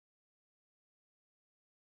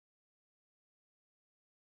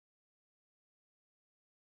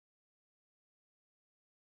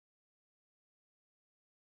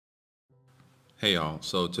Hey y'all,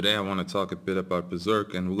 so today I want to talk a bit about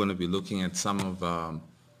Berserk, and we're going to be looking at some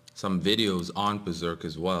videos on Berserk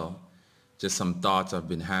as well. Just some thoughts I've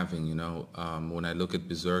been having, when I look at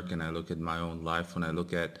Berserk and I look at my own life, when I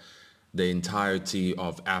look at the entirety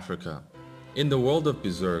of Africa. In the world of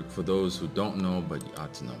Berserk, for those who don't know, but you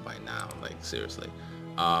ought to know by now, like seriously,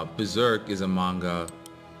 Berserk is a manga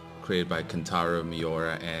created by Kentaro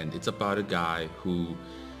Miura, and it's about a guy who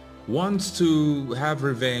wants to have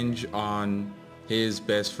revenge on his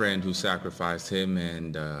best friend who sacrificed him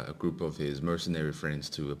and a group of his mercenary friends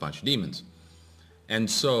to a bunch of demons. And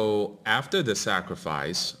so after the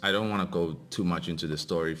sacrifice, I don't want to go too much into the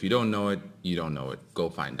story. If you don't know it, you don't know it. Go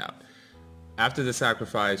find out. After the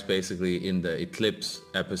sacrifice, basically in the Eclipse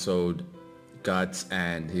episode, Guts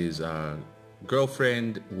and his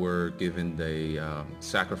girlfriend were given the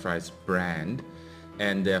sacrifice brand,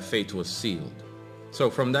 and their fate was sealed. So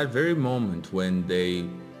from that very moment when they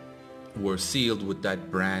were sealed with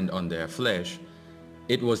that brand on their flesh,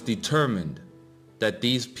 it was determined that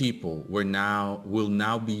these people will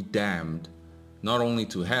now be damned, not only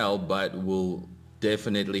to hell, but will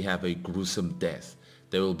definitely have a gruesome death.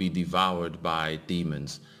 They will be devoured by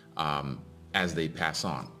demons as they pass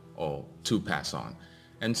on, or to pass on.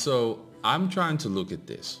 And so I'm trying to look at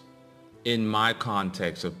this in my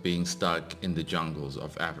context of being stuck in the jungles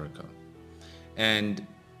of Africa. And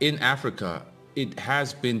in Africa, it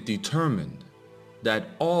has been determined that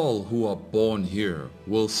all who are born here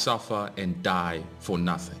will suffer and die for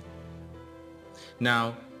nothing.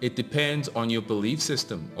 Now, it depends on your belief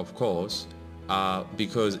system, of course,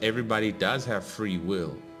 because everybody does have free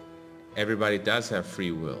will. Everybody does have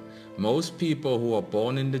free will. Most people who are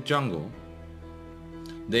born in the jungle,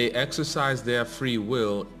 they exercise their free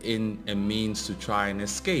will in a means to try and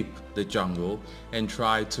escape the jungle and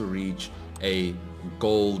try to reach a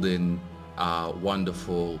golden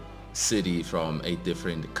wonderful city from a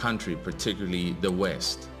different country, particularly the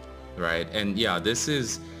West, right? And yeah, this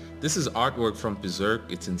is artwork from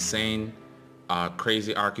Berserk. It's insane,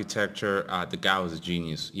 crazy architecture. The guy was a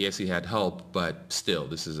genius. Yes, he had help, but still,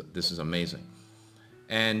 this is amazing.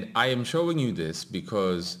 And I am showing you this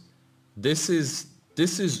because this is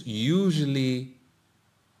usually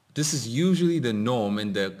the norm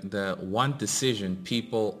and the one decision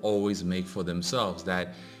people always make for themselves,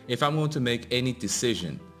 that if I'm going to make any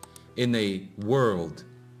decision in a world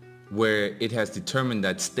where it has determined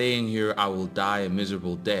that staying here I will die a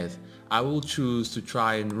miserable death, I will choose to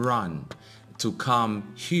try and run to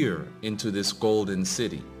come here into this golden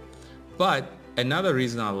city. But another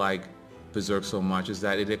reason I like Berserk so much is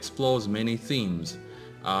that it explores many themes,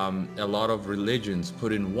 a lot of religions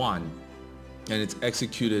put in one, and it's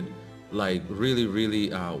executed like really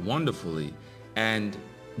wonderfully. And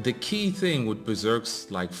the key thing with Berserk's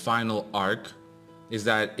like final arc is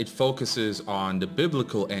that it focuses on the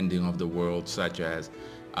biblical ending of the world, such as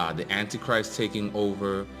the Antichrist taking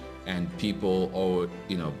over and people, or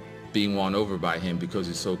being won over by him because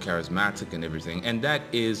he's so charismatic and everything. And that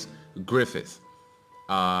is Griffith.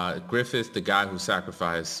 Griffith, the guy who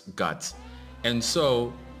sacrificed Guts. And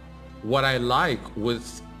so what I like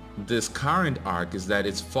with this current arc is that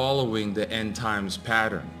it's following the end times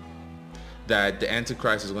pattern, that the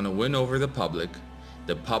Antichrist is going to win over the public.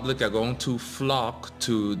 The public are going to flock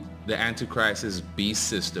to the Antichrist's beast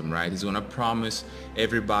system, right? He's going to promise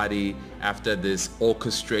everybody after this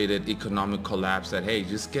orchestrated economic collapse that, hey,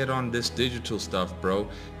 just get on this digital stuff, bro.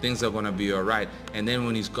 Things are going to be all right. And then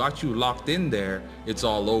when he's got you locked in there, it's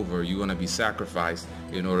all over. You're going to be sacrificed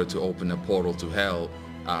in order to open a portal to hell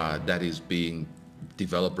that is being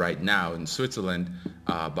developed right now in Switzerland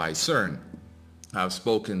by CERN. I've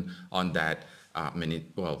spoken on that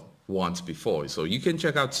once before, so you can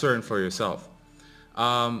check out CERN for yourself.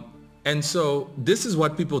 And so this is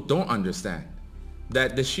what people don't understand,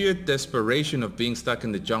 that the sheer desperation of being stuck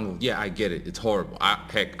in the jungle, yeah, I get it, it's horrible.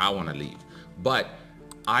 Heck, I want to leave. But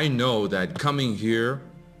I know that coming here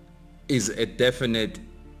is a definite,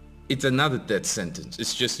 it's another death sentence.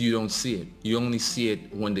 It's just you don't see it. You only see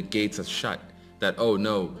it when the gates are shut, that, oh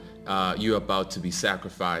no, you're about to be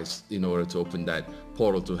sacrificed in order to open that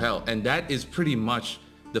portal to hell. And that is pretty much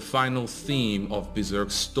the final theme of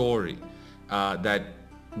Berserk's story, that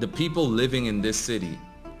the people living in this city,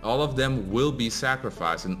 all of them will be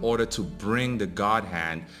sacrificed in order to bring the God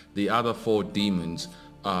Hand, the other four demons,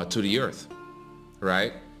 to the earth,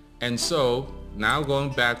 right? And so now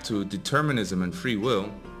going back to determinism and free will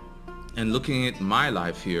and looking at my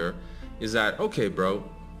life here, is that, okay, bro,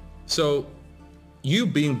 so you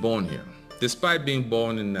being born here, despite being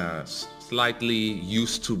born in a slightly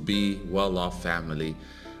used to be well-off family,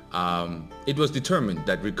 it was determined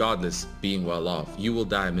that regardless being well off, you will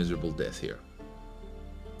die a miserable death here.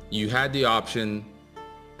 You had the option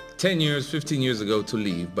 10 years, 15 years ago to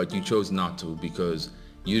leave, but you chose not to because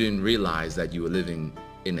you didn't realize that you were living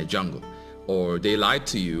in a jungle, or they lied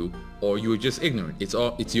to you, or you were just ignorant.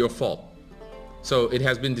 It's your fault. So it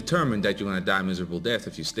has been determined that you're going to die a miserable death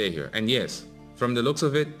if you stay here. And yes, from the looks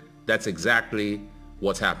of it, that's exactly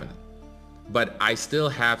what's happening. But I still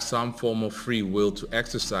have some form of free will to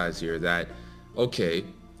exercise here that, okay,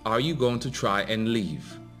 are you going to try and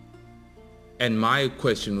leave? And my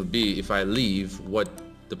question would be, if I leave, what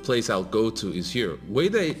the place I'll go to is here.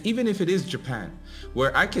 Even if it is Japan,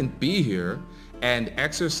 where I can be here and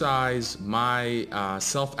exercise my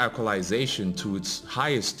self-actualization to its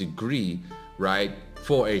highest degree, right,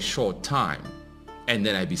 for a short time, and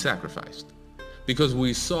then I'd be sacrificed. Because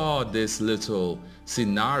we saw this little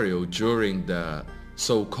scenario during the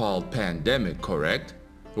so-called pandemic, correct?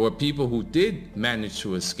 Where people who did manage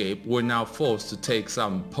to escape were now forced to take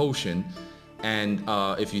some potion, and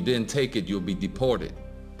if you didn't take it, you'll be deported.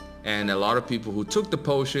 And a lot of people who took the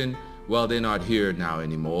potion, well, they're not here now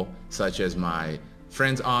anymore, such as my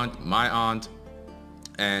friend's aunt, my aunt,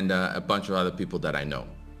 and a bunch of other people that I know,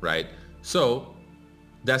 right? So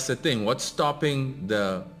that's the thing. What's stopping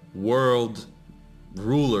the world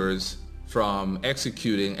rulers from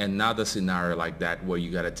executing another scenario like that, where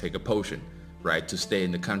you got to take a potion, right, to stay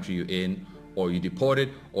in the country you're in, or you're deported,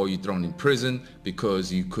 or you're thrown in prison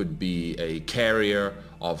because you could be a carrier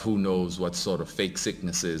of who knows what sort of fake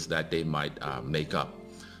sicknesses that they might make up.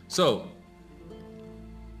 So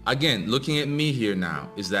again, looking at me here now,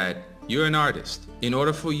 is that you're an artist. In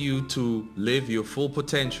order for you to live your full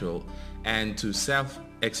potential and to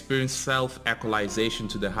experience self-actualization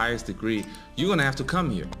to the highest degree, you're gonna have to come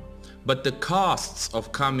here. But the costs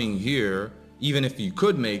of coming here, even if you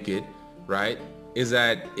could make it, right, is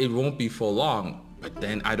that it won't be for long. But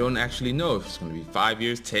then I don't actually know if it's going to be 5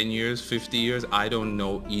 years, 10 years, 50 years. I don't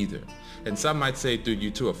know either. And some might say, dude,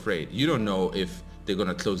 you're too afraid. You don't know if they're going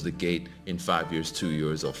to close the gate in 5 years, 2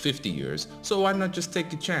 years, or 50 years. So why not just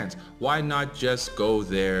take a chance? Why not just go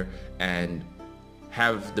there and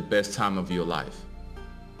have the best time of your life?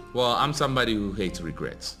 Well, I'm somebody who hates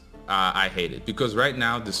regrets. I hate it because right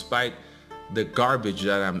now, despite the garbage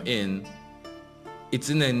that I'm in, it's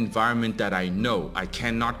in an environment that I know. I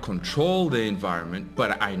cannot control the environment,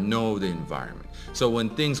 but I know the environment. So when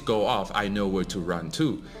things go off, I know where to run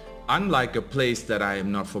to. Unlike a place that I am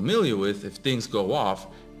not familiar with, if things go off,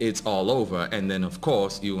 it's all over. And then of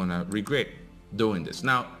course, you're gonna regret doing this.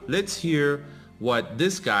 Now, let's hear what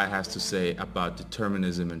this guy has to say about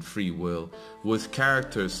determinism and free will with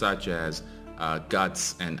characters such as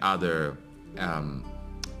Guts and other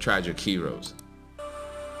tragic heroes.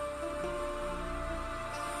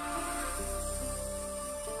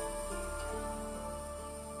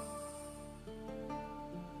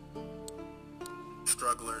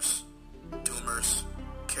 Strugglers, doomers,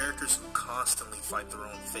 characters who constantly fight their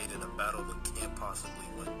own fate in a battle they can't possibly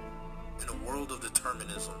win. In a world of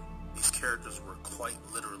determinism, these characters were quite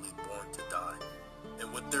literally born to die.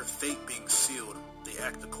 And with their fate being sealed, they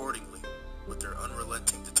act accordingly, with their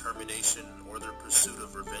unrelenting determination or their pursuit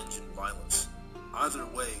of revenge and violence. Either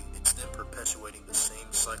way, it's them perpetuating the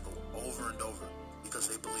same cycle over and over because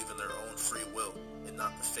they believe in their own free will and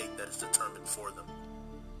not the fate that is determined for them.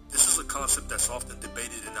 This is a concept that's often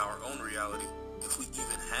debated in our own reality, if we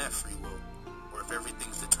even have free will, or if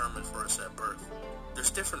everything's determined for us at birth. There's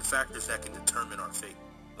different factors that can determine our fate,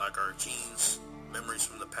 like our genes, memories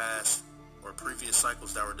from the past, or previous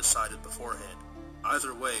cycles that were decided beforehand.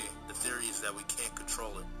 Either way, the theory is that we can't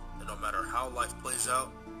control it, and no matter how life plays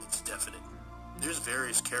out, it's definite. There's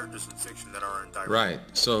various characters in fiction that are in direct... Right,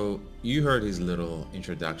 so you heard his little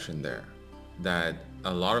introduction there, that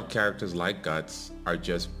a lot of characters like Guts are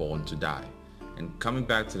just born to die. And coming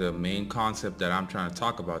back to the main concept that I'm trying to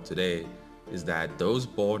talk about today is that those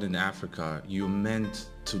born in Africa, you're meant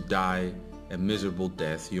to die a miserable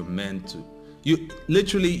death. You're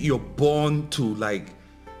born to like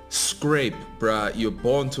scrape, bruh. You're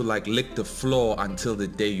born to like lick the floor until the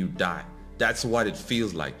day you die. That's what it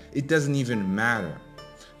feels like. It doesn't even matter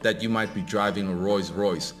that you might be driving a Rolls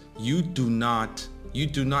Royce. You do not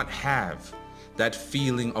have that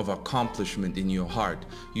feeling of accomplishment in your heart.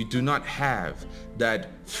 You do not have that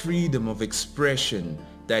freedom of expression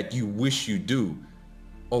that you wish you do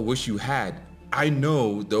or wish you had. I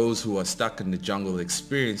know those who are stuck in the jungle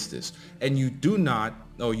experience this, and you do not,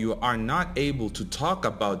 or you are not able to talk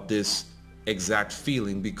about this exact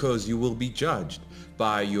feeling because you will be judged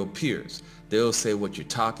by your peers. They'll say, what you're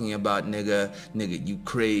talking about, nigga, you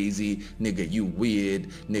crazy, nigga, you weird,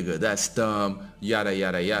 nigga, that's dumb, yada,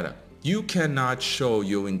 yada, yada. You cannot show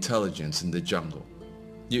your intelligence in the jungle.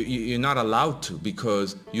 You're not allowed to,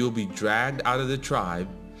 because you'll be dragged out of the tribe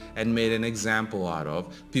and made an example out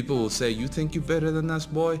of. People will say, you think you're better than us,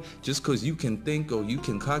 boy? Just because you can think, or you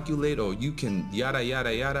can calculate, or you can yada,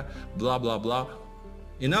 yada, yada, blah, blah, blah.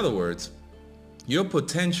 In other words, your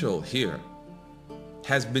potential here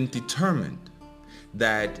has been determined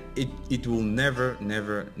that it will never,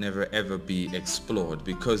 ever be explored,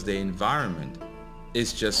 because the environment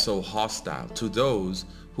is just so hostile to those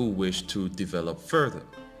who wish to develop further.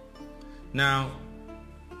 Now,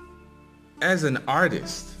 as an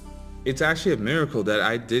artist, it's actually a miracle that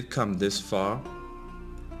I did come this far,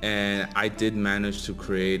 and I did manage to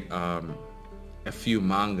create a few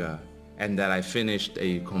manga, and that I finished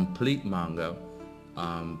a complete manga,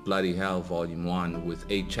 Bloody Hell Volume 1 with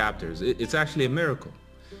 8 chapters. It's actually a miracle.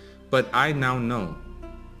 But I now know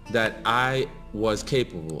that I was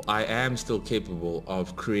capable, I am still capable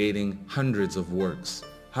of creating hundreds of works,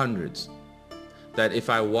 hundreds. That if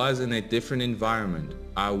I was in a different environment,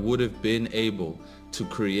 I would have been able to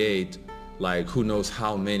create like who knows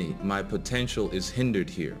how many. My potential is hindered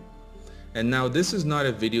here. And now this is not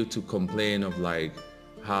a video to complain of like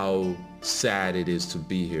how sad it is to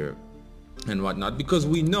be here and whatnot, because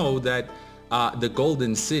we know that the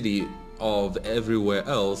golden city of everywhere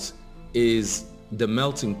else is the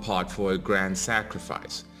melting pot for a grand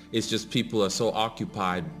sacrifice. It's just people are so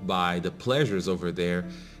occupied by the pleasures over there,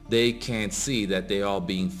 they can't see that they are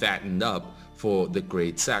being fattened up for the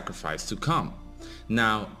great sacrifice to come.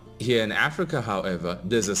 Now, here in Africa, however,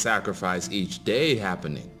 there's a sacrifice each day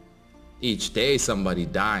happening. Each day somebody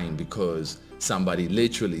dying because somebody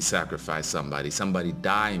literally sacrificed somebody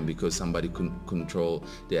dying because somebody couldn't control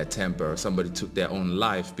their temper, or somebody took their own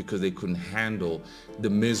life because they couldn't handle the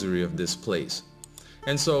misery of this place.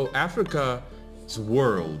 And so Africa's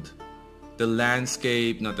world, the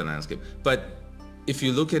landscape, not the landscape, but if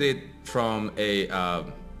you look at it from a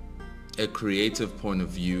creative point of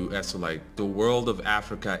view, as to like the world of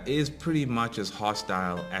Africa is pretty much as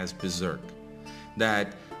hostile as Berserk.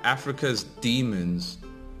 That Africa's demons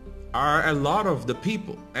are a lot of the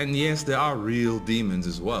people, and yes, there are real demons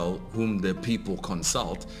as well whom the people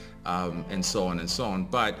consult, and so on and so on,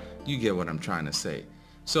 but you get what I'm trying to say.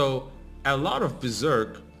 So a lot of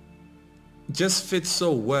Berserk just fits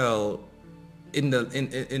so well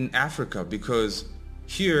in Africa, because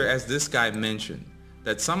here, as this guy mentioned,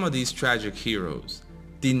 that some of these tragic heroes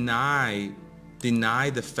deny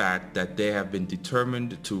the fact that they have been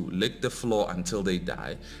determined to lick the floor until they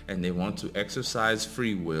die, and they want to exercise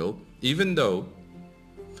free will, even though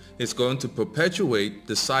it's going to perpetuate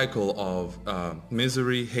the cycle of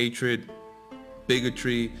misery, hatred,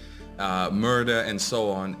 bigotry, murder, and so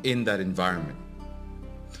on in that environment.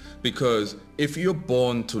 Because if you're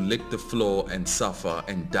born to lick the floor and suffer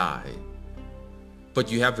and die,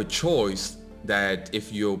 but you have a choice that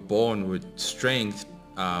if you're born with strength,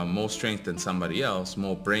 more strength than somebody else,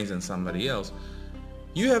 more brains than somebody else,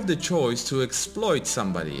 you have the choice to exploit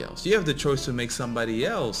somebody else. You have the choice to make somebody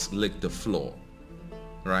else lick the floor,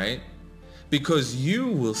 right? Because you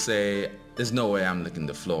will say, there's no way I'm licking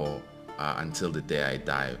the floor until the day I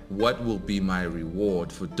die. What will be my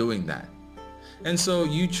reward for doing that? And so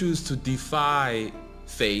you choose to defy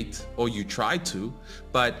fate, or you try to,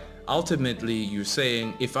 but ultimately you're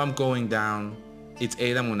saying, if I'm going down, it's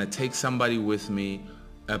either I'm going to take somebody with me,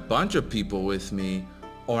 a bunch of people with me,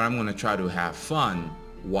 or I'm going to try to have fun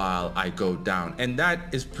while I go down. And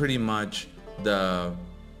that is pretty much the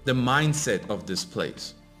mindset of this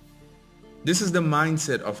place. This is the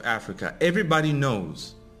mindset of Africa. Everybody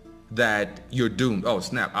knows that you're doomed. Oh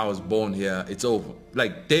snap, I was born here, it's over.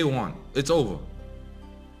 Like day one, it's over.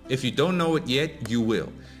 If you don't know it yet, you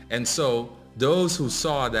will. And so those who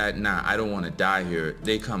saw that, nah, I don't want to die here,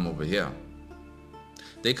 they come over here.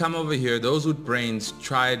 They come over here. Those with brains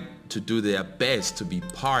tried to do their best to be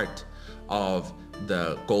part of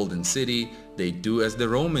the golden city. They do as the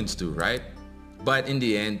Romans do, right? But in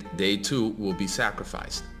the end, they too will be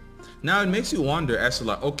sacrificed. Now it makes you wonder as to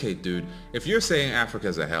like, okay dude, if you're saying Africa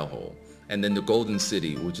is a hellhole, and then the golden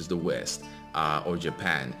city, which is the West, or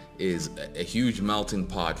Japan, is a huge melting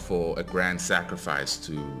pot for a grand sacrifice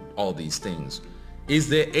to all these things, is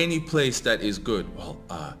there any place that is good? Well,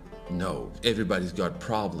 no, everybody's got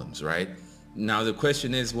problems, right? Now the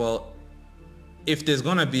question is, well, if there's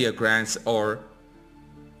gonna be a grand, or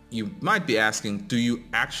you might be asking, do you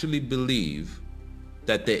actually believe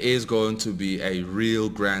that there is going to be a real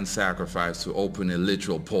grand sacrifice to open a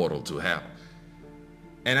literal portal to hell?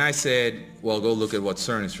 And I said, well, go look at what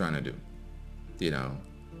CERN is trying to do, you know?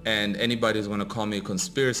 And anybody who's gonna call me a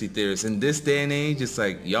conspiracy theorist in this day and age, it's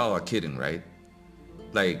like, y'all are kidding, right?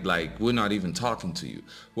 Like we're not even talking to you.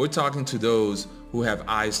 We're talking to those who have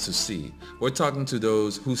eyes to see. We're talking to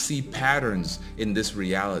those who see patterns in this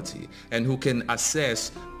reality and who can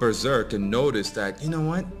assess Berserk and notice that, you know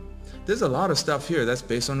what? There's a lot of stuff here that's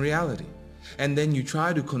based on reality. And then you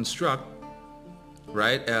try to construct,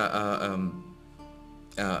 right, an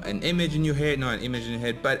image in your head, not an image in your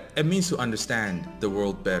head, but it means to understand the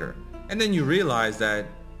world better. And then you realize that,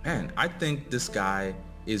 man, I think this guy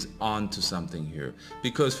is on to something here.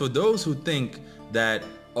 Because for those who think that,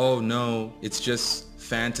 oh no, it's just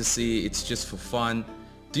fantasy, it's just for fun,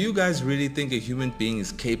 do you guys really think a human being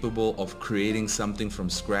is capable of creating something from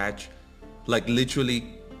scratch? Like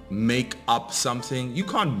literally make up something? You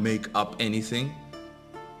can't make up anything.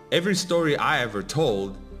 Every story I ever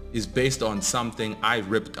told is based on something I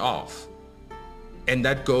ripped off. And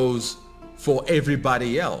that goes for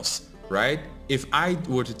everybody else, right? If I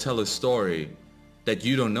were to tell a story that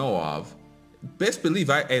you don't know of, best believe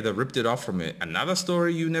I either ripped it off from another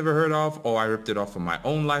story you never heard of, or I ripped it off from my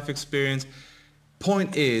own life experience.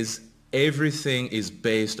 Point is, everything is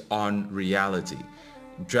based on reality.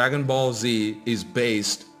 Dragon Ball Z is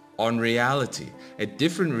based on reality, a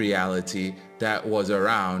different reality that was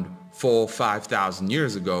around 4,000 or 5,000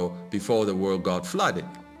 years ago before the world got flooded.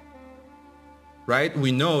 Right?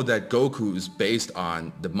 We know that Goku is based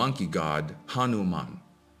on the monkey god Hanuman,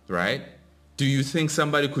 right? Do you think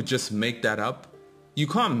somebody could just make that up? You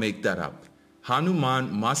can't make that up.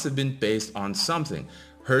 Hanuman must have been based on something.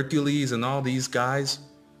 Hercules and all these guys,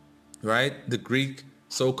 right? The Greek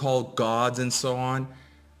so-called gods and so on,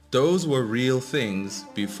 those were real things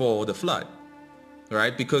before the flood,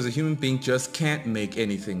 right? Because a human being just can't make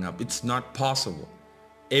anything up. It's not possible.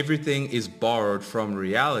 Everything is borrowed from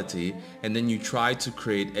reality, and then you try to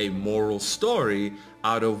create a moral story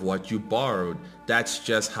out of what you borrowed. That's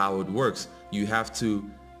just how it works. You have to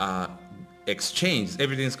exchange.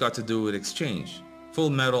 Everything's got to do with exchange. Full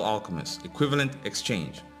Metal Alchemist, equivalent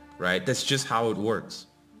exchange, right? That's just how it works.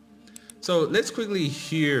 So let's quickly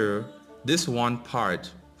hear this one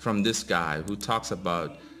part from this guy who talks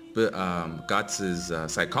about Guts'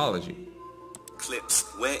 psychology. Clips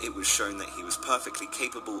where it was shown that he was perfectly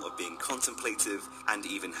capable of being contemplative and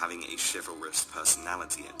even having a chivalrous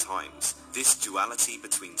personality at times. This duality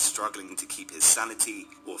between struggling to keep his sanity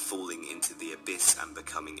or falling into the abyss and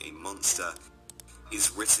becoming a monster is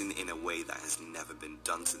written in a way that has never been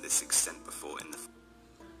done to this extent before in the...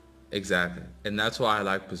 Exactly. And that's why I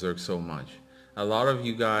like Berserk so much. A lot of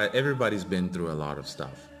you guys, everybody's been through a lot of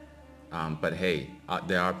stuff. But hey,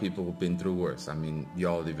 there are people who've been through worse. I mean,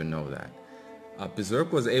 y'all even know that.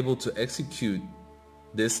 Berserk was able to execute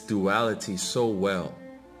this duality so well.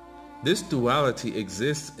 This duality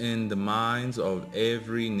exists in the minds of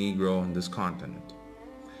every Negro on this continent.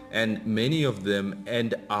 And many of them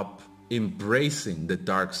end up embracing the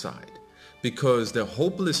dark side because the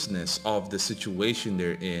hopelessness of the situation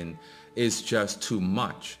they're in is just too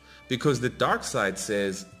much. Because the dark side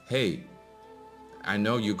says, hey, I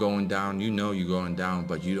know you're going down, you know you're going down,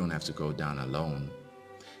 but you don't have to go down alone.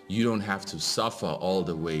 You don't have to suffer all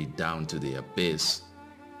the way down to the abyss.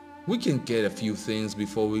 We can get a few things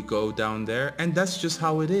before we go down there, and that's just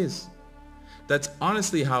how it is. That's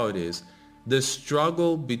honestly how it is. The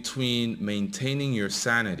struggle between maintaining your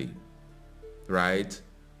sanity, right,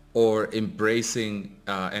 or embracing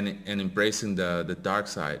and embracing the dark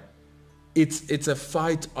side, it's a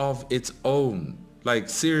fight of its own. Like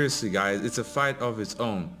seriously, guys, it's a fight of its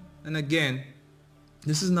own. And again,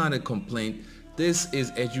 this is not a complaint. This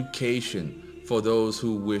is education for those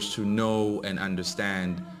who wish to know and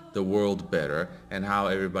understand the world better and how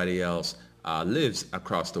everybody else lives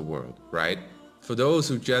across the world, right? For those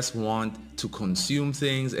who just want to consume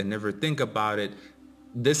things and never think about it,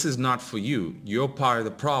 this is not for you. You're part of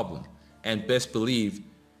the problem. And best believe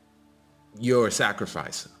you're a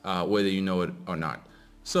sacrifice, whether you know it or not.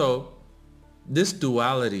 So this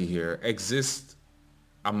duality here exists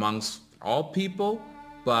amongst all people,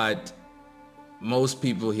 but most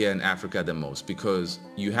people here in Africa the most, because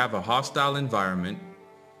you have a hostile environment,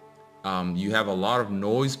 you have a lot of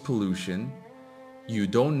noise pollution, you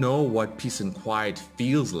don't know what peace and quiet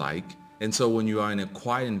feels like, and so when you are in a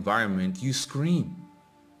quiet environment, you scream.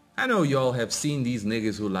 I know y'all have seen these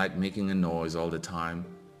niggas who like making a noise all the time,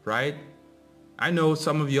 right? I know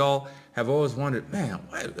some of y'all have always wondered, man,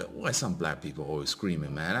 why some black people always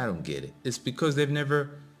screaming, man? I don't get it. It's because they've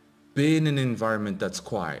never been in an environment that's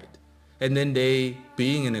quiet. And then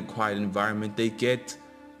being in a quiet environment, they get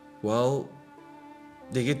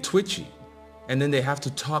twitchy. And then they have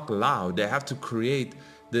to talk loud. They have to create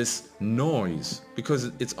this noise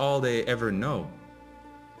because it's all they ever know.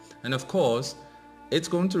 And of course, it's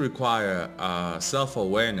going to require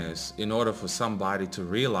self-awareness in order for somebody to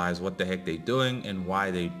realize what the heck they're doing and why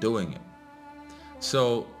they're doing it.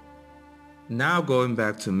 So now going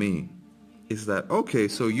back to me, is that, okay,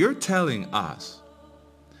 so you're telling us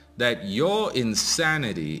that your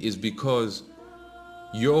insanity is because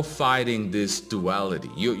you're fighting this duality.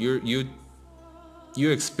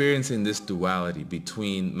 You're experiencing this duality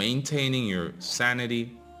between maintaining your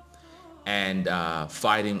sanity and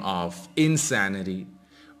fighting off insanity,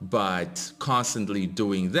 but constantly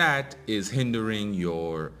doing that is hindering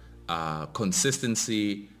your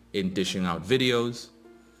consistency in dishing out videos,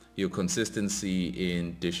 your consistency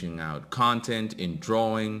in dishing out content, in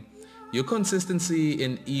drawing, your consistency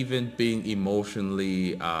in even being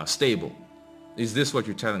emotionally stable. Is this what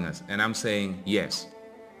you're telling us? And I'm saying yes.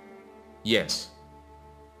 Yes.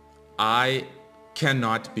 I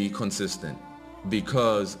cannot be consistent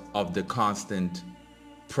because of the constant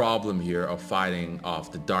problem here of fighting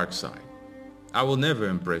off the dark side. I will never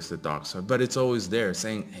embrace the dark side, but it's always there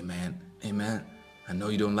saying, hey man, I know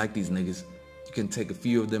you don't like these niggas. You can take a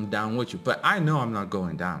few of them down with you, but I know I'm not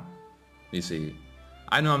going down. You see,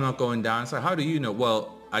 I know I'm not going down. So how do you know?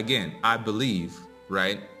 Well, again, I believe,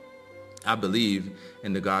 right? I believe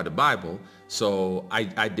in the God of the Bible. So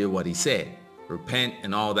I did what he said. Repent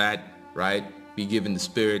and all that, right? Be given the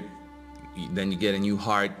Spirit. Then you get a new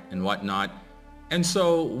heart and whatnot. And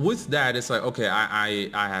so with that, it's like, okay, I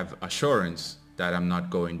have assurance that I'm not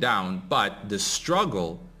going down, but the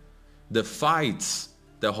struggle, the fights,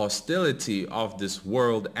 the hostility of this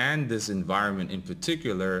world and this environment in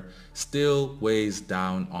particular still weighs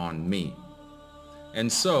down on me.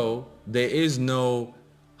 And so there is no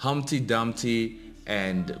Humpty Dumpty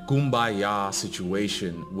and Kumbaya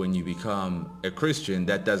situation when you become a Christian.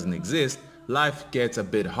 That doesn't exist. Life gets a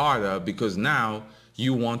bit harder because now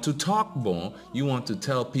you want to talk more. You want to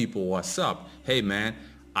tell people what's up. Hey man,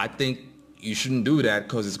 I think you shouldn't do that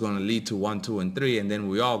because it's going to lead to 1, 2, and 3, and then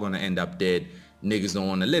we're all going to end up dead. Niggas don't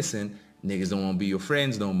want to listen. Niggas don't want to be your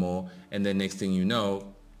friends no more. And then next thing you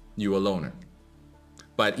know, you're a loner.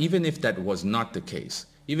 But even if that was not the case,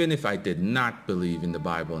 even if I did not believe in the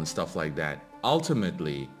Bible and stuff like that,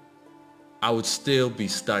 ultimately, I would still be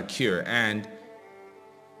stuck here. And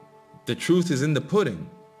the truth is in the pudding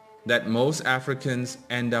that most Africans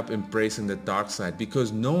end up embracing the dark side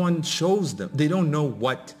because no one shows them. They don't know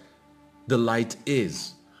what the light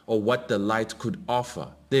is or what the light could offer.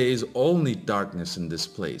 There is only darkness in this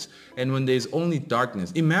place. And when there's only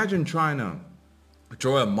darkness, imagine trying to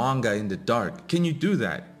draw a manga in the dark. Can you do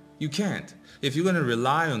that? You can't. If you're going to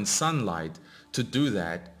rely on sunlight to do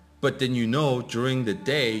that, but then you know during the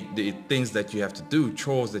day, the things that you have to do,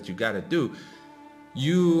 chores that you got to do,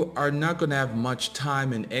 you are not going to have much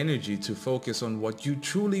time and energy to focus on what you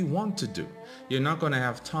truly want to do. You're not going to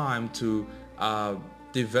have time to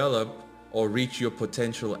develop or reach your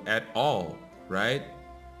potential at all, right?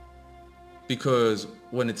 Because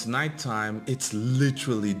when it's nighttime, it's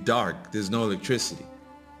literally dark. There's no electricity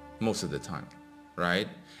most of the time, right?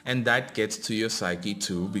 And that gets to your psyche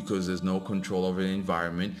too because there's no control over the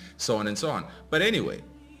environment, so on and so on. But anyway,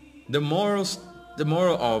 the moral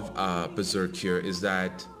of Berserk here is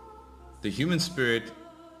that the human spirit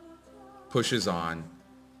pushes on.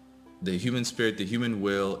 The human spirit, the human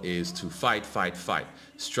will is to fight,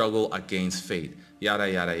 struggle against fate, yada,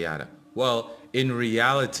 yada, yada. Well, in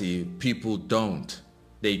reality, people don't.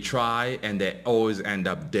 They try and they always end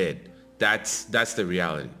up dead. That's the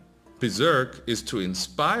reality. Berserk is to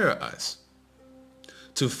inspire us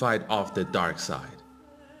to fight off the dark side,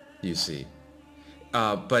 you see.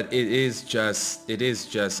 But it is just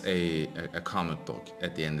a comic book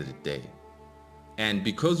at the end of the day. And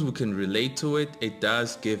because we can relate to it, it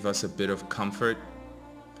does give us a bit of comfort.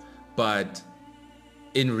 But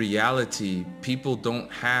in reality, people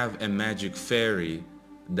don't have a magic fairy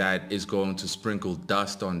that is going to sprinkle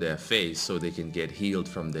dust on their face so they can get healed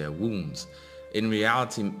from their wounds. In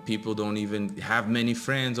reality, people don't even have many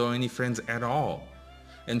friends or any friends at all.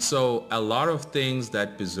 And so a lot of things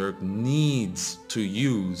that Berserk needs to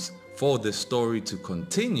use for the story to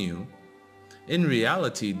continue, in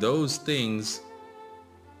reality, those things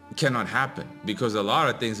cannot happen because a lot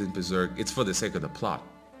of things in Berserk, it's for the sake of the plot.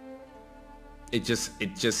 It's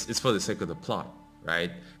for the sake of the plot,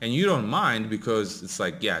 right? And you don't mind because it's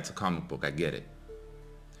like, yeah, it's a comic book, I get it.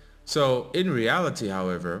 So in reality,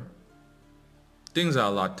 however, things are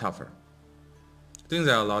a lot tougher. Things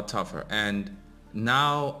are a lot tougher. And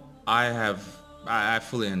now I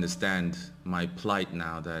fully understand my plight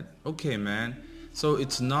now that, okay, man, so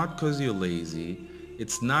it's not because you're lazy.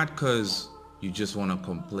 It's not because you just want to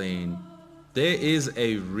complain. There is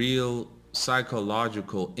a real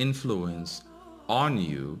psychological influence on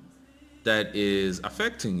you that is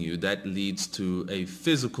affecting you that leads to a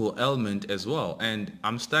physical element as well. And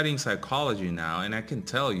I'm studying psychology now, and I can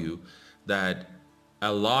tell you that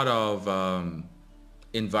a lot of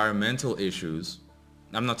environmental issues,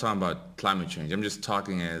 I'm not talking about climate change, I'm just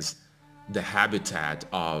talking as the habitat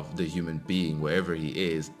of the human being, wherever he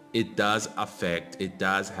is, it does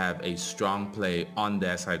have a strong play on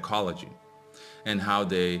their psychology and how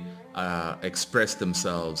they express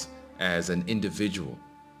themselves as an individual.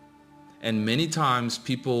 And many times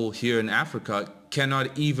people here in Africa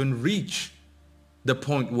cannot even reach the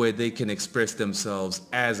point where they can express themselves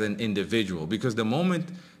as an individual, because the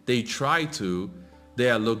moment they try to,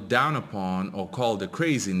 they are looked down upon or called a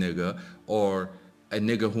crazy nigga, or a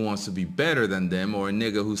nigga who wants to be better than them, or a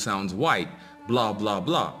nigga who sounds white, blah, blah,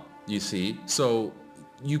 blah. You see? So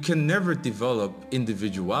you can never develop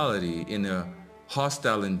individuality in a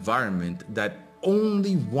hostile environment that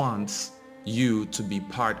only wants you to be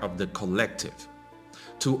part of the collective,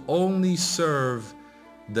 to only serve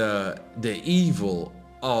the evil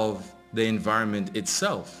of the environment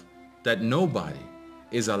itself, that nobody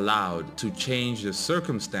is allowed to change the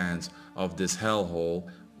circumstance of this hellhole.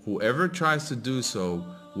 Whoever tries to do so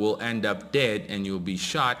will end up dead, and you'll be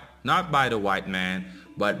shot not by the white man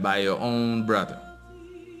but by your own brother.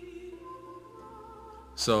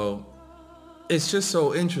 So it's just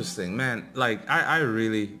so interesting, man. Like I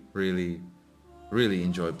really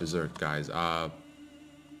enjoy Berserk, guys,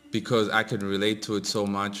 because I can relate to it so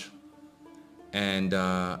much, and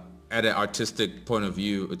at an artistic point of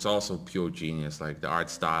view, it's also pure genius. Like the art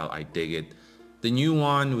style, I dig it. The new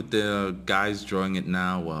one with the guys drawing it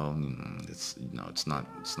now, well, it's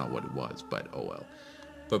not what it was, but oh well.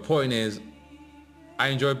 But point is, I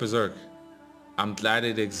enjoy Berserk. I'm glad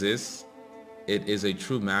it exists. It is a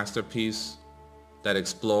true masterpiece that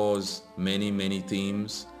explores many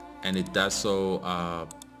themes, and it does so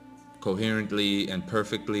coherently and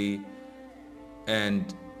perfectly,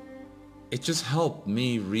 and it just helped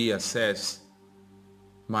me reassess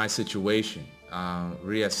my situation,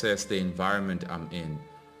 reassess the environment I'm in.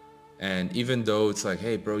 And even though it's like,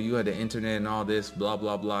 hey bro, you had the internet and all this, blah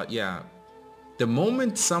blah blah, yeah, the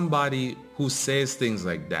moment somebody who says things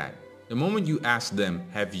like that, the moment you ask them,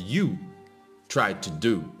 have you tried to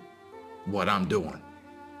do what I'm doing?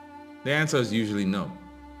 The answer is usually no.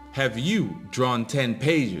 Have you drawn 10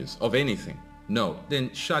 pages of anything? No.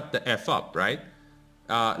 Then shut the F up, right?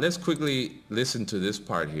 Let's quickly listen to this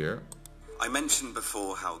part here. I mentioned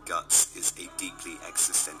before how Guts is a deeply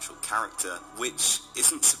existential character, which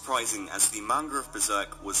isn't surprising as the manga of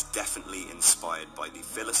Berserk was definitely inspired by the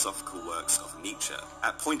philosophical works of Nietzsche.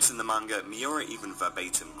 At points in the manga, Miura even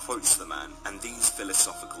verbatim quotes the man, and these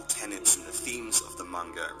philosophical tenets and the themes of the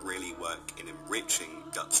manga really work in enriching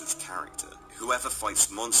Guts' character. Whoever fights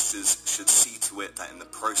monsters should see to it that in the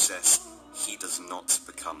process, he does not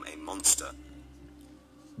become a monster.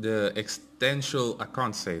 The existential, I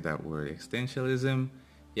can't say that word, existentialism,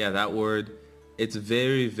 yeah, that word, it's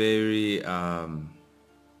very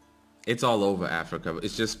it's all over Africa.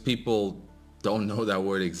 It's just people don't know that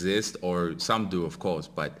word exists, or some do of course,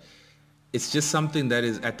 but it's just something that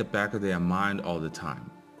is at the back of their mind all the time,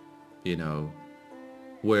 you know,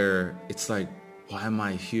 where it's like, why am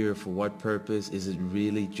I here? For what purpose? Is it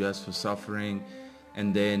really just for suffering?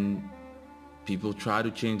 And then people try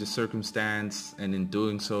to change the circumstance, and in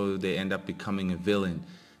doing so, they end up becoming a villain.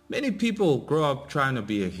 Many people grow up trying to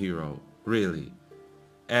be a hero, really.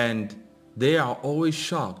 And they are always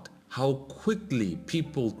shocked how quickly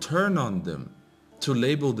people turn on them to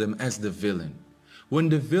label them as the villain, when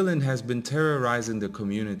the villain has been terrorizing the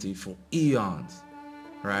community for eons,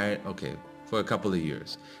 right? Okay, for a couple of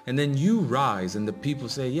years. And then you rise and the people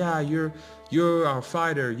say, yeah, you're our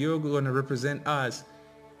fighter, you're going to represent us.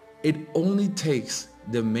 It only takes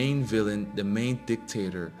the main villain, the main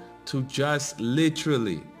dictator, to just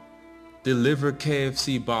literally deliver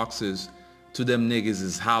KFC boxes to them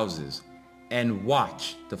niggas' houses, and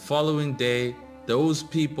watch the following day, those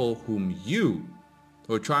people whom you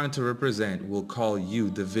were trying to represent will call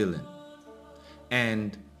you the villain.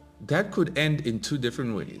 And that could end in two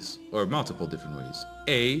different ways, or multiple different ways.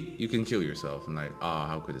 A, you can kill yourself and like, oh,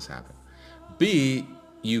 how could this happen? B,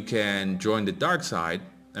 you can join the dark side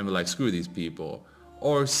and be like, screw these people.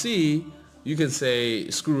 Or C, you can say,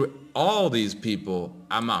 screw all these people,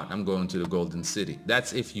 I'm out, I'm going to the Golden City.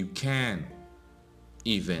 That's if you can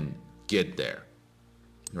even get there,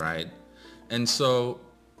 right? And so,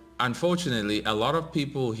 unfortunately, a lot of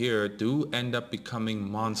people here do end up becoming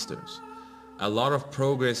monsters. A lot of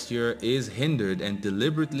progress here is hindered and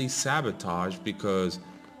deliberately sabotaged because,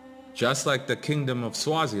 just like the kingdom of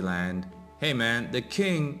Swaziland, hey man, the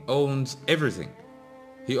king owns everything.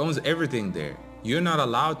 He owns everything there. You're not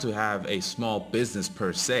allowed to have a small business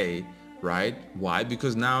per se, right? Why?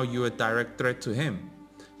 Because now you're a direct threat to him.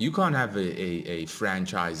 You can't have a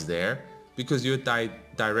franchise there because you're a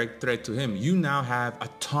direct threat to him. You now have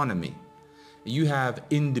autonomy. You have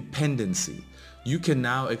independency. You can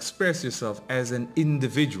now express yourself as an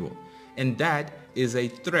individual. And that is a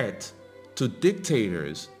threat to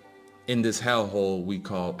dictators in this hellhole we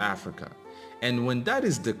call Africa. And when that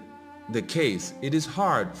is the case, it is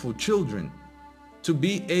hard for children to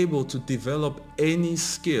be able to develop any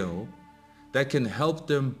skill that can help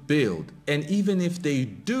them build. And even if they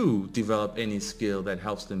do develop any skill that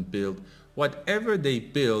helps them build, whatever they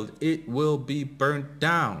build, it will be burnt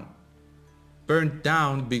down. Burnt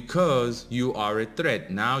down because you are a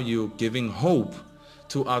threat. Now you're giving hope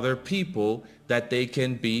to other people that they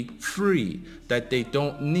can be free, that they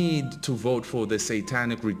don't need to vote for the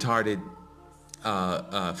satanic, retarded,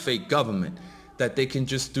 fake government, that they can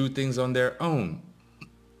just do things on their own.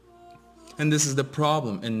 And this is the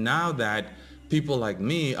problem. And now that people like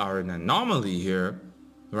me are an anomaly here,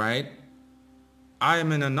 right? I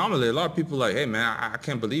am an anomaly. A lot of people are like, hey man, I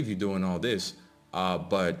can't believe you're doing all this.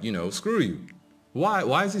 But you know, screw you.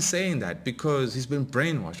 Why is he saying that? Because he's been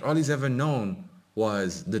brainwashed. All he's ever known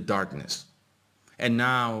was the darkness. And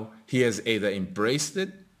now he has either embraced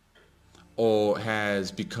it or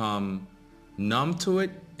has become numb to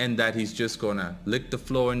it, and that he's just gonna lick the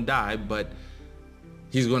floor and die, but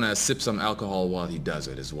he's gonna sip some alcohol while he does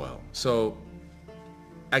it as well. So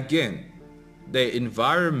again, the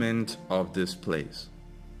environment of this place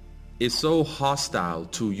is so hostile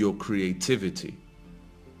to your creativity.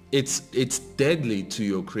 It's deadly to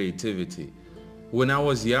your creativity. When I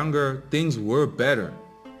was younger, things were better.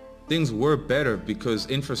 Things were better because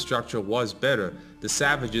infrastructure was better. The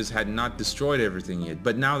savages had not destroyed everything yet,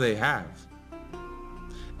 but now they have.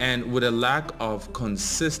 And with a lack of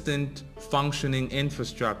consistent functioning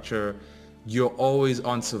infrastructure, you're always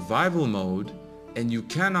on survival mode, and you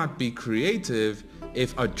cannot be creative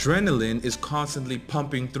if adrenaline is constantly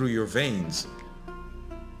pumping through your veins.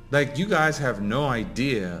 Like, you guys have no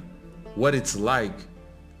idea what it's like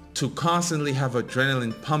to constantly have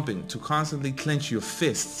adrenaline pumping, to constantly clench your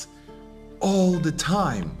fists all the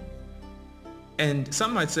time. And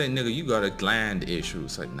some might say, nigga, you got a gland issue.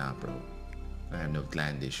 It's like, nah, bro, I have no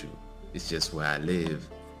gland issue. It's just where I live.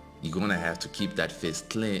 You're gonna have to keep that fist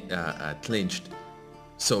clenched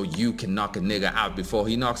so you can knock a nigga out before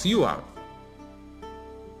he knocks you out.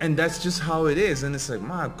 And that's just how it is. And it's like,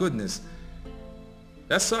 my goodness,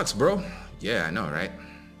 that sucks, bro. Yeah, I know, right?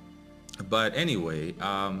 But anyway,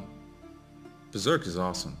 Berserk is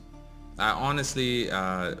awesome. I honestly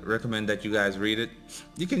recommend that you guys read it.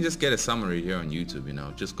 You can just get a summary here on YouTube, you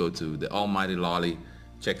know. Just go to the Almighty Lolly,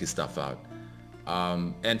 check his stuff out.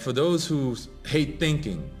 And for those who hate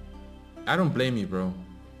thinking, I don't blame you, bro.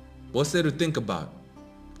 What's there to think about?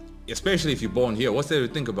 Especially if you're born here, what's there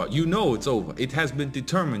to think about? You know it's over. It has been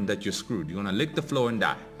determined that you're screwed. You're gonna lick the floor and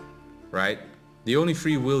die, right? The only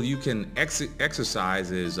free will you can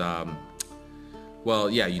exercise is,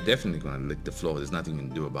 well, yeah, you're definitely gonna lick the floor. There's nothing you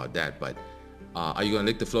can do about that. But are you gonna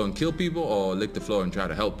lick the floor and kill people, or lick the floor and try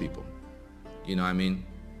to help people? You know what I mean?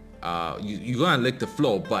 You're gonna lick the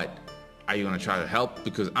floor, but are you gonna try to help?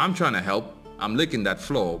 Because I'm trying to help. I'm licking that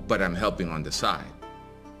floor, but I'm helping on the side.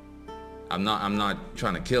 I'm not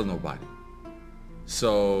trying to kill nobody.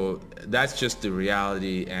 So that's just the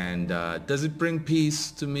reality. And does it bring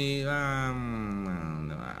peace to me?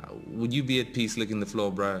 Would you be at peace licking the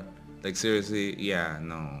floor, bruh? Like, seriously? Yeah,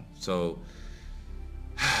 no. So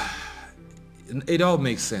it all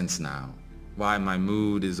makes sense now. Why my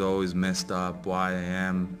mood is always messed up, why I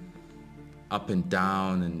am up and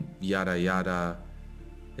down and yada yada.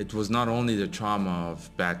 It was not only the trauma of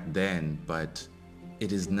back then, but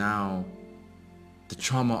it is now the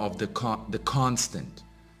trauma of the constant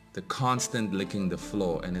licking the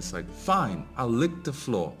floor. And it's like, fine, I'll lick the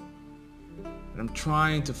floor. And I'm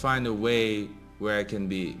trying to find a way where I can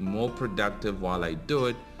be more productive while I do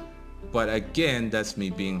it. But again, that's me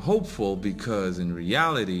being hopeful, because in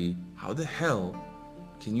reality, how the hell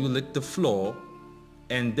can you lick the floor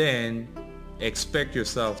and then expect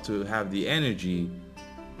yourself to have the energy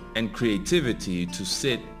and creativity to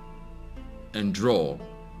sit and draw?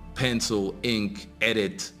 Pencil, ink,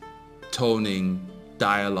 edit, toning,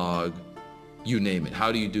 dialogue, you name it.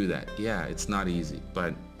 How do you do that? Yeah, it's not easy,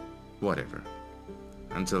 but whatever.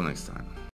 Until next time.